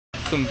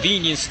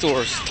convenience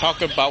stores.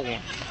 Talk about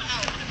one.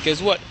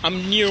 Guess what?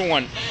 I'm near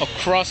one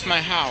across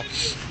my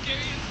house.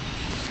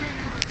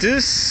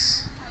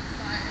 This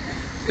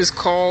is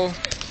called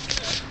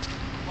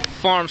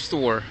farm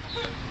store.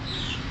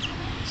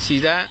 See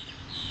that?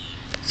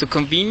 It's a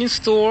convenience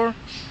store.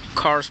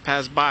 Cars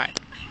pass by.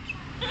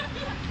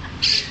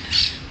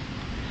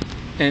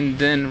 And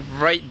then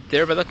right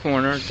there by the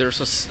corner, there's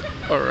a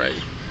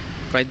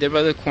right there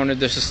by the corner,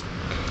 there's a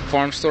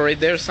farm store right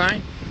there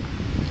sign.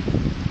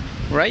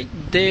 Right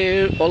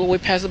there, all the way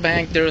past the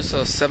bank, there's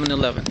a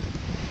 7-Eleven.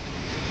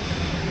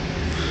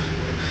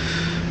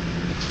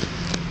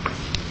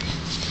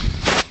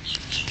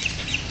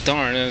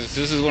 Darn, this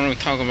is what I'm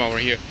talking about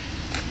right here.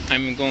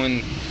 I'm going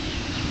to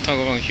talk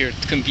about here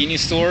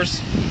convenience stores.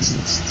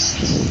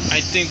 I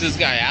think this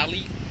guy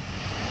Ali,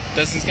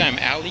 that's this guy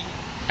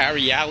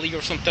Ali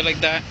or something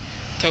like that.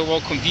 Talk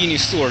about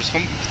convenience stores.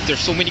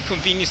 There's so many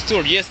convenience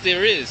stores. Yes,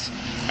 there is.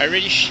 I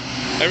already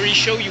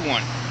show you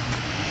one.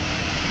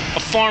 A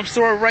farm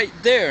store right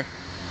there.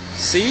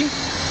 See?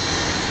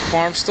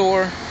 Farm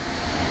store.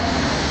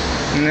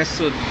 And that's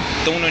a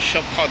donut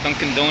shop called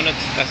Dunkin' Donuts.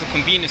 That's a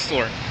convenience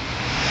store.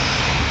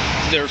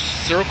 There's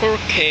Circle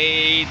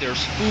K.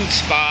 There's Food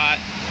Spot.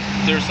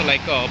 There's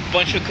like a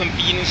bunch of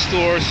convenience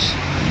stores.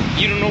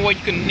 You don't know what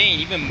you can name.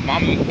 Even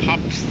mom and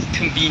pop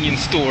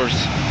convenience stores.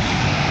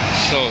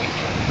 So,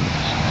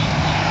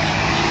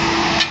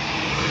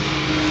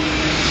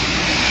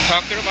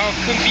 talking about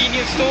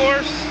convenience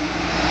stores,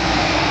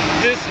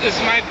 this is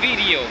my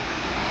video.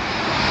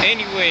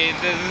 Anyway,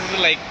 this is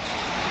like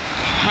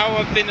how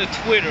I've been to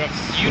Twitter.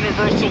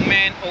 Universal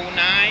Man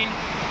 09.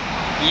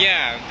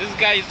 Yeah, this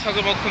guy is talking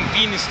about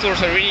convenience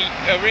stores. I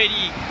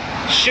already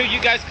show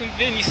you guys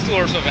convenience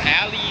stores of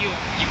Ali.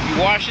 If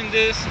you're watching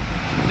this,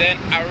 then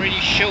I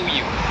already show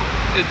you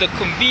the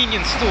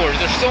convenience stores.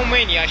 There's so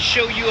many. I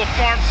show you a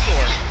farm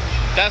store.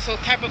 That's what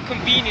type of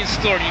convenience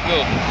store you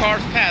go.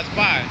 Cars pass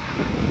by.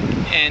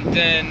 And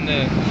then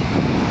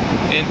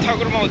and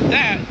talking about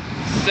that,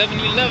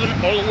 7-Eleven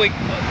all the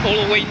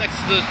way next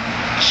to the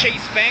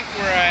Chase Bank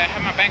where I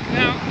have my bank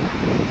account.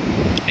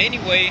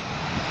 Anyway,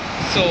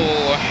 so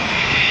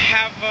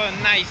have a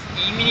nice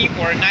evening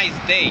or a nice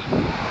day.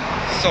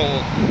 So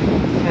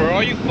for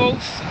all you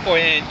folks,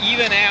 and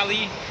even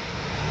Ali,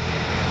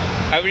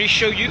 I already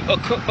showed you a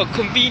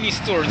convenience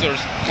store.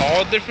 There's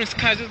all different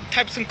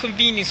types of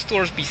convenience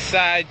stores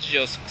besides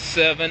just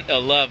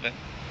 7-Eleven.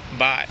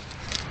 Bye.